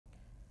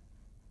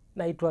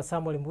Naitwa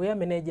Samweli Mbuya,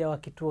 meneja wa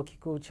kituo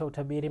kikuu cha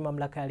utabiri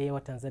Mamlaka ya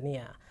Hewa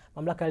Tanzania.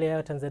 Mamlaka ya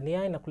Hewa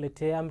Tanzania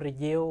inakuletea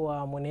mrejeo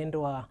wa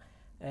mwenendo wa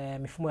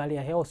mifumo ya hali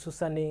ya hewa,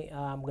 hususan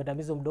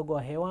mgandamizo mdogo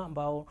wa hewa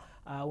ambao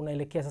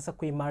unaelekea sasa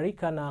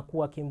kuimarika na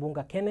kuwa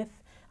kimbunga Kenneth,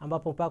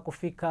 ambapo mpaka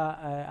kufika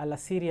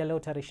alasiri ya leo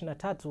tarehe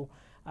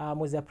 23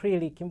 mwezi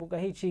Aprili, kimbunga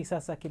hichi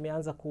sasa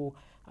kimeanza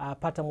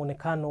kupata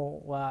muonekano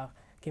wa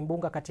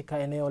kimbunga katika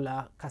eneo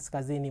la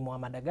kaskazini mwa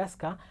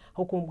Madagascar,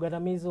 huku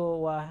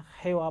mgandamizo wa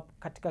hewa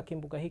katika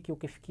kimbunga hiki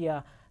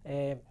ukifikia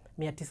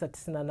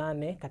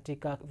 998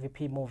 katika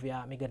vipimo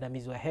vya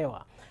migandamizo ya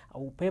hewa.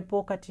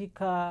 Upepo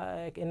katika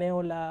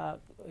eneo la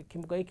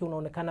kimbunga hiki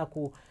unaonekana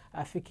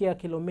kufikia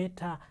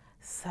kilomita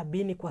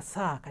 70 kwa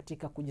saa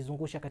katika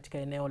kujizungusha katika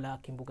eneo la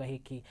kimbunga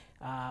hiki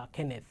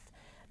Kenneth,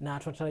 na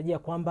tunatarajia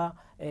kwamba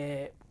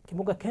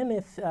kimbunga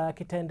Kenneth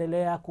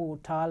kitaendelea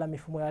kutawala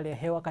mifumo ya hali ya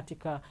hewa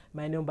katika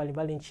maeneo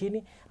mbalimbali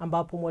nchini,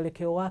 ambapo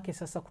mwelekeo wake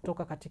sasa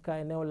kutoka katika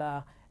eneo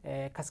la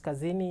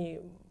kaskazini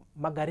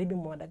magharibi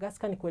mwa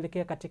Madagascar ni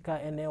kuelekea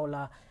katika eneo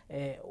la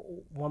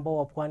mwambao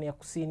wa pwani ya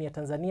kusini ya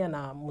Tanzania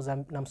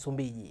na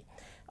Msumbiji.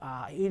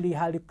 Ili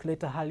hali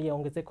kuleta hali ya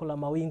ongezeko la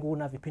mawingu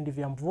na vipindi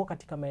vya mvua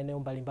katika maeneo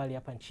mbalimbali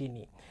hapa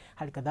nchini.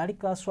 Hali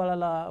kadhalika swala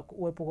la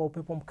uwepo wa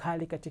upepo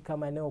mkali katika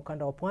maeneo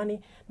ukanda wa pwani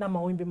na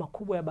mawimbi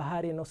makubwa ya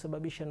bahari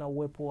yanayosababisha na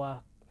uwepo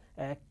wa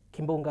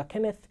kimbunga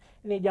Kenneth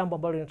ni jambo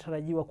ambalo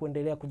linatarajiwa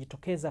kuendelea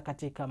kujitokeza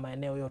katika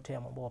maeneo yote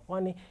ya mwambao wa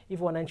pwani.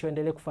 Hivyo wananchi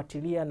waendelee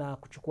kufuatilia na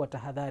kuchukua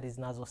tahadhari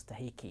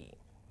zinazostahiki.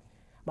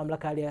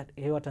 Mamlaka ya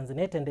Hewa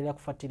Tanzania itaendelea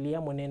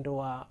kufuatilia mwenendo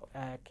wa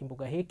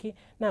kimbunga hiki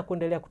na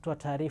kuendelea kutoa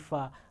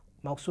taarifa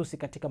mahususi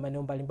katika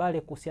maeneo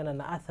mbalimbali kuhusiana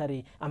na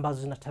athari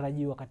ambazo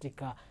zinatarajiwa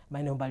katika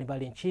maeneo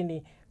mbalimbali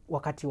nchini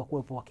wakati wa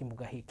kuwepo wa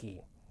kimbunga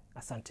hiki.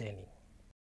 Asanteni.